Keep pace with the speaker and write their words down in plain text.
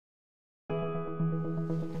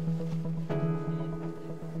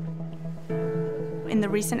In the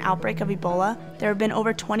recent outbreak of Ebola, there have been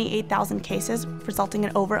over 28,000 cases, resulting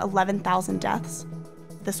in over 11,000 deaths.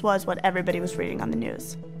 This was what everybody was reading on the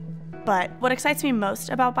news. But what excites me most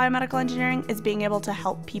about biomedical engineering is being able to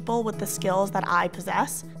help people with the skills that I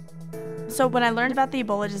possess. So when I learned about the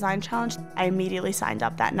Ebola Design Challenge, I immediately signed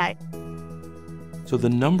up that night. So the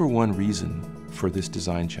number one reason for this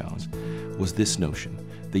design challenge was this notion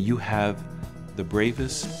that you have the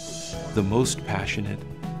bravest, the most passionate,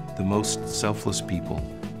 the most selfless people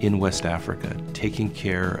in West Africa taking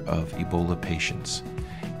care of Ebola patients.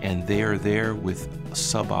 And they are there with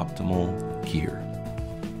suboptimal gear.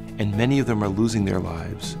 And many of them are losing their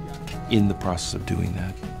lives in the process of doing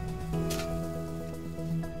that.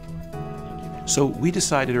 So we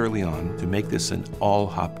decided early on to make this an all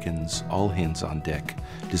Hopkins, all hands on deck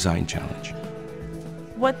design challenge.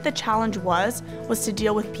 What the challenge was to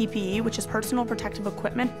deal with PPE, which is personal protective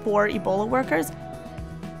equipment for Ebola workers.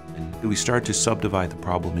 And we started to subdivide the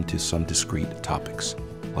problem into some discrete topics,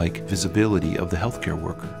 like visibility of the healthcare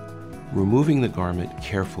worker, removing the garment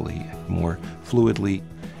carefully, more fluidly,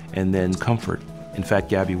 and then comfort. In fact,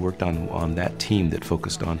 Gabby worked on that team that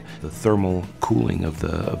focused on the thermal cooling of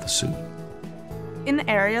the suit. In the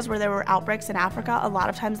areas where there were outbreaks in Africa, a lot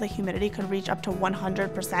of times the humidity could reach up to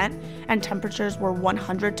 100%, and temperatures were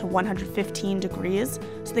 100 to 115 degrees.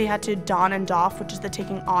 So they had to don and doff, which is the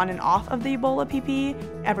taking on and off of the Ebola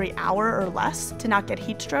PPE, every hour or less to not get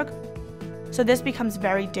heat stroke. So this becomes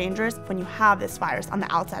very dangerous when you have this virus on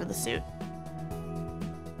the outside of the suit.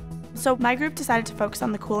 So my group decided to focus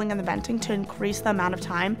on the cooling and the venting to increase the amount of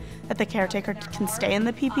time that the caretaker can stay in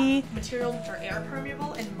the PPE. Materials which are air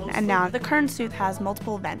permeable and now the current suit has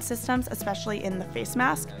multiple vent systems, especially in the face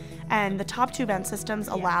mask. And the top two vent systems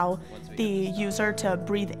allow the user to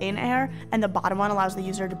breathe in air, and the bottom one allows the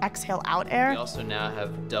user to exhale out air. We also now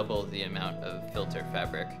have double the amount of filter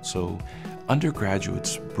fabric. So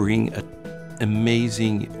undergraduates bring an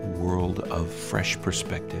amazing world of fresh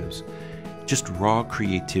perspectives, just raw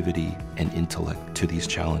creativity and intellect to these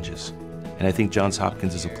challenges. And I think Johns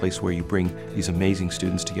Hopkins is a place where you bring these amazing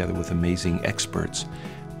students together with amazing experts,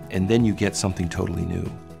 and then you get something totally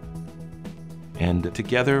new. And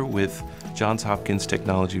together with Johns Hopkins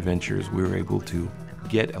Technology Ventures, we were able to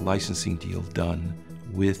get a licensing deal done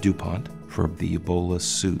with DuPont for the Ebola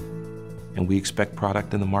suit. And we expect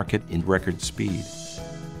product in the market in record speed.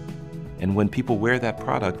 And when people wear that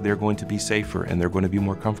product, they're going to be safer and they're going to be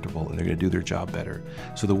more comfortable and they're going to do their job better.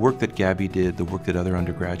 So the work that Gabby did, the work that other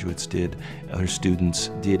undergraduates did, other students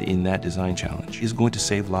did in that design challenge is going to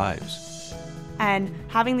save lives. And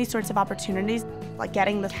having these sorts of opportunities, like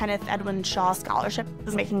getting the Kenneth Edwin Shaw Scholarship,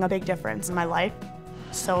 is making a big difference in my life.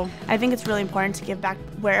 So I think it's really important to give back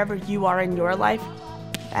wherever you are in your life.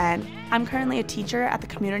 And I'm currently a teacher at the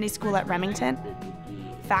community school at Remington.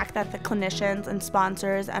 The fact that the clinicians and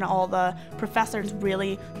sponsors and all the professors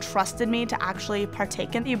really trusted me to actually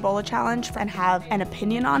partake in the Ebola challenge and have an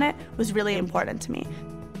opinion on it was really important to me.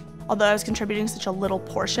 Although I was contributing such a little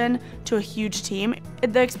portion to a huge team,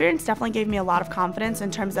 the experience definitely gave me a lot of confidence in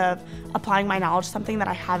terms of applying my knowledge to something that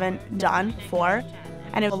I haven't done before,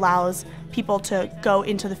 and it allows people to go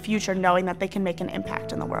into the future knowing that they can make an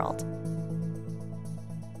impact in the world.